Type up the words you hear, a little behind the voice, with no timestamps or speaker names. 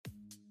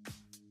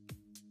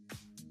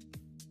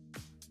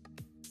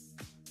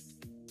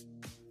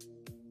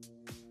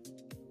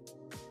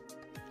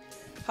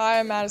Hi,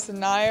 I'm Madison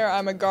Nair.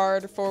 I'm a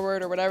guard,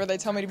 forward, or whatever they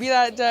tell me to be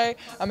that day.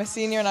 I'm a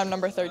senior and I'm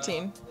number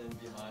 13.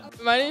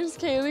 My name's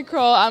Kaylee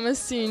Kroll. I'm a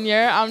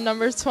senior. I'm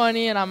number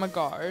 20 and I'm a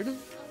guard.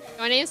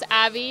 My name's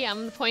Abby.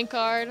 I'm the point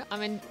guard.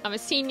 I'm a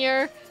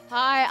senior.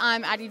 Hi,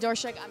 I'm Addie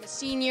Dorshek. I'm a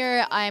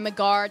senior. I'm a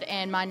guard,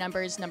 and my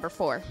number is number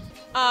 4.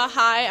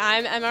 Hi,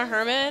 I'm Emma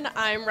Herman.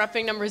 I'm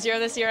repping number 0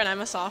 this year, and I'm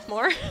a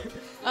sophomore.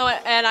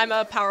 And I'm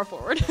a power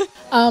forward.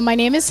 My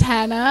name is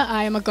Hannah.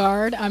 I am a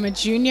guard. I'm a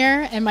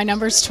junior, and my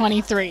number is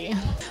 23.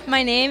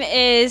 My name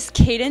is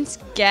Cadence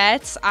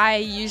Getz. I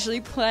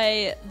usually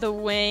play the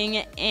wing,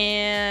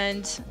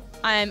 and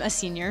I'm a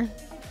senior.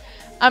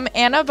 I'm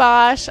Anna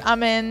Bosch.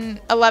 I'm in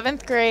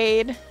 11th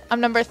grade. I'm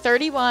number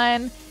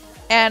 31,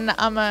 and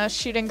I'm a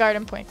shooting guard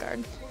and point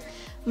guard.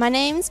 My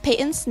name's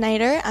Peyton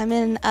Snyder. I'm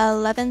in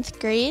 11th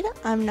grade.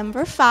 I'm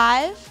number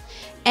 5,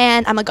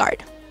 and I'm a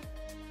guard.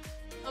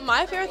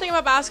 My favorite thing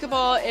about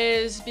basketball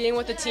is being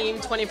with the team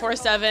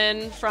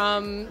 24/7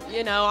 from,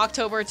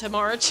 October to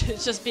March.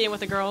 It's just being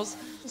with the girls.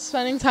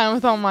 Spending time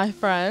with all my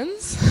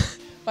friends.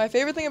 My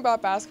favorite thing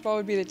about basketball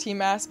would be the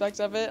team aspect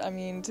of it. I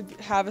mean, to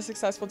have a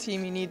successful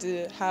team, you need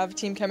to have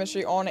team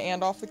chemistry on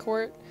and off the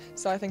court.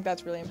 So I think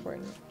that's really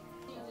important.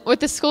 With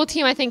the school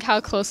team, I think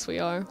how close we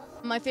are.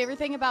 My favorite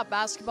thing about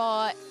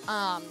basketball,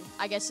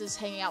 I guess, is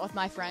hanging out with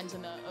my friends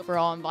and the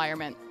overall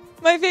environment.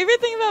 My favorite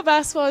thing about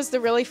basketball is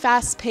the really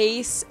fast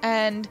pace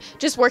and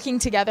just working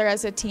together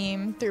as a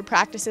team through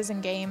practices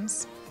and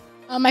games.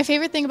 My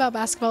favorite thing about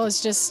basketball is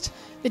just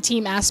the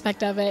team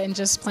aspect of it and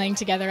just playing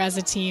together as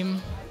a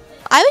team.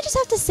 I would just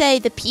have to say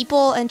the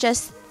people and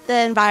just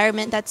the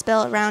environment that's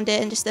built around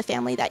it and just the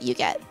family that you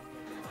get.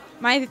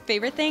 My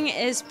favorite thing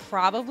is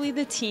probably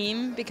the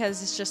team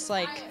because it's just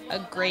like a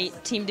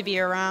great team to be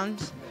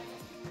around.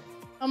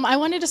 I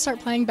wanted to start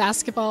playing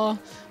basketball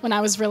when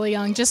I was really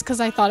young just because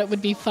I thought it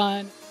would be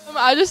fun.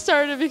 I just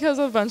started because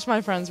a bunch of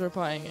my friends were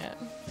playing it.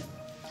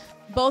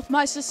 Both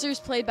my sisters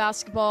played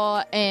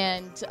basketball,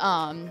 and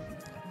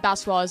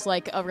basketball is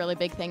like a really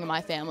big thing in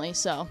my family,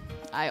 so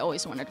I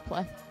always wanted to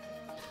play.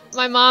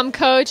 My mom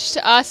coached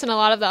us and a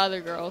lot of the other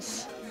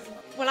girls.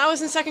 When I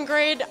was in 2nd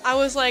grade, I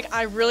was like,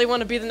 I really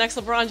want to be the next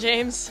LeBron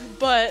James,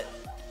 but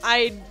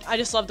I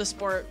just love the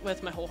sport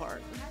with my whole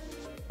heart.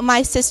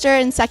 My sister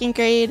in 2nd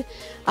grade,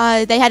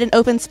 they had an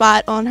open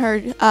spot on her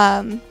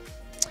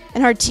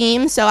in her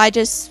team, so I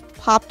just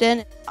popped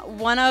in.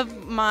 One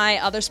of my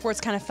other sports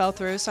kind of fell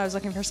through, so I was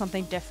looking for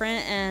something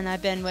different, and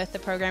I've been with the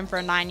program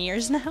for 9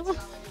 years now.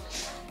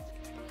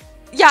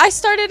 Yeah, I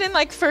started in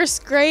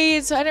first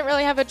grade, so I didn't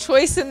really have a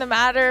choice in the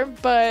matter,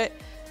 but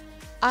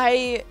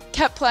I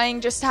kept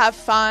playing just to have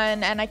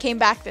fun, and I came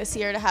back this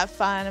year to have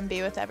fun and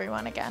be with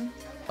everyone again.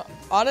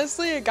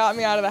 Honestly, it got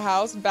me out of the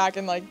house back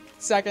in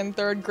 2nd,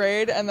 3rd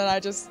grade, and then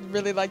I just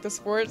really liked the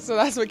sport, so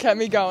that's what kept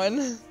me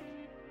going.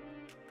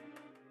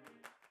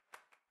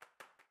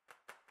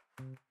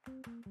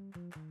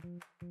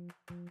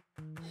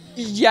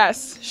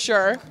 Yes,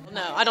 sure.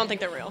 No, I don't think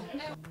they're real.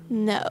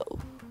 No.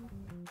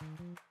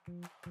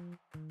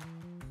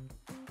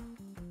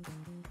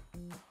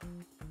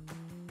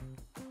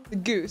 The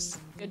goose.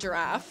 A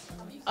giraffe.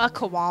 A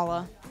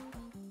koala.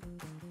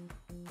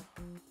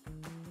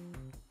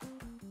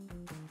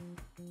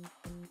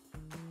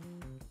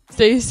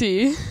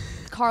 Stacy.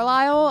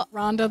 Carlisle.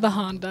 Rhonda the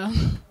Honda.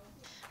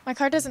 My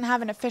car doesn't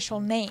have an official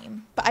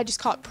name, but I just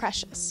call it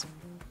Precious.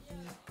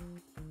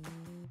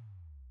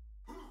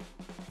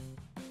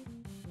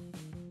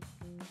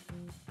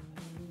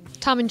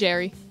 Tom and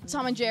Jerry.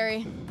 Tom and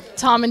Jerry.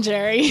 Tom and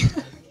Jerry.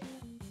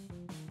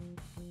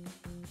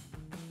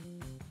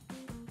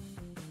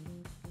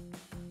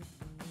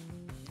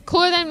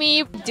 Cooler Than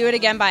Me. Do It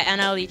Again by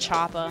NLE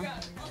Choppa.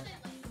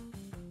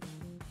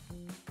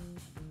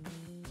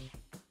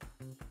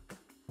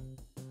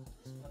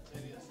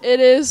 It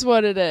Is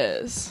What It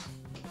Is.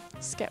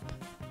 Skip.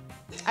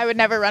 I would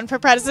never run for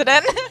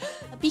president.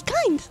 Be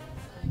kind.